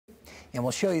And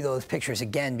we'll show you those pictures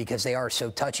again because they are so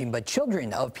touching. But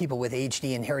children of people with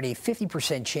HD inherit a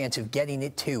 50% chance of getting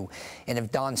it too. And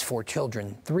of Dawn's 4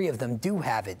 children, 3 of them do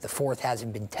have it. The 4th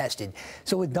hasn't been tested.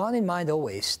 So with Dawn in mind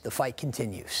always, the fight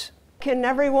continues. Can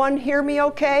everyone hear me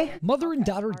okay? Mother and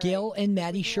daughter Gail and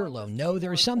Maddie Shurlow know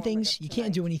there are some things you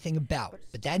can't do anything about,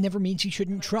 but that never means you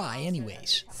shouldn't try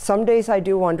anyways. Some days I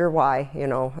do wonder why,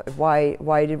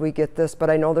 why did we get this,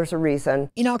 but I know there's a reason.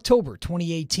 In October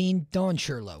 2018, Don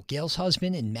Shurlow, Gail's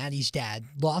husband and Maddie's dad,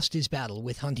 lost his battle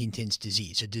with Huntington's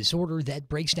disease, a disorder that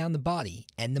breaks down the body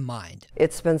and the mind.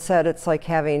 It's been said it's like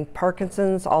having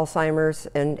Parkinson's, Alzheimer's,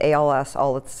 and ALS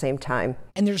all at the same time.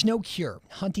 And there's no cure.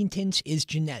 Huntington's is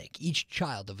genetic. Each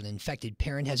child of an infected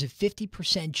parent has a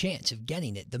 50% chance of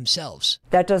getting it themselves.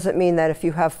 That doesn't mean that if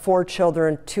you have 4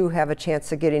 children, 2 have a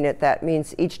chance of getting it. That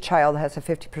means each child has a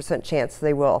 50% chance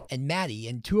they will. And Maddie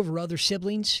and 2 of her other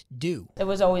siblings do. It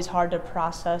was always hard to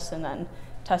process, and then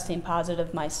testing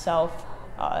positive myself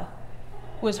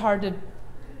was hard to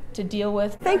deal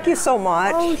with. Thank you so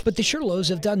much. But the Shurlows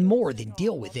have done more than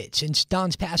deal with it. Since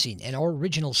Don's passing and our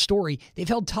original story, they've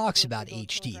held talks about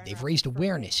HD. They've raised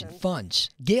awareness and funds.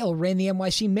 Gail ran the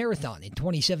NYC Marathon in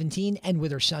 2017 and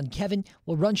with her son Kevin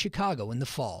will run Chicago in the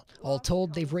fall. All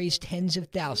told, they've raised tens of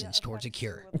thousands towards a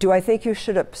cure. Do I think you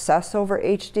should obsess over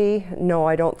HD? No,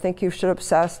 I don't think you should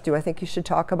obsess. Do I think you should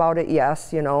talk about it?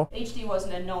 Yes, HD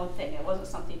wasn't a known thing. It wasn't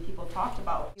something people talked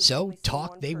about. So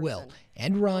talk they will,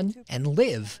 and run and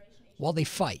live while they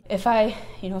fight. If I,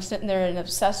 sitting there and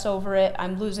obsess over it,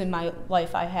 I'm losing my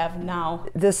life I have now.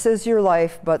 This is your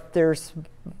life, but there's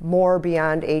more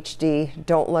beyond HD.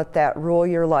 Don't let that rule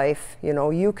your life.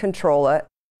 You control it.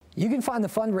 You can find the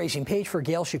fundraising page for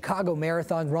Gail's Chicago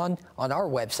Marathon Run on our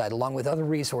website, along with other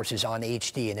resources on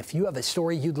HD. And if you have a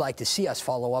story you'd like to see us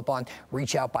follow up on,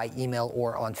 reach out by email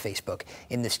or on Facebook.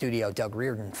 In the studio, Doug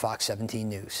Reardon, Fox 17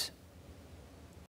 News.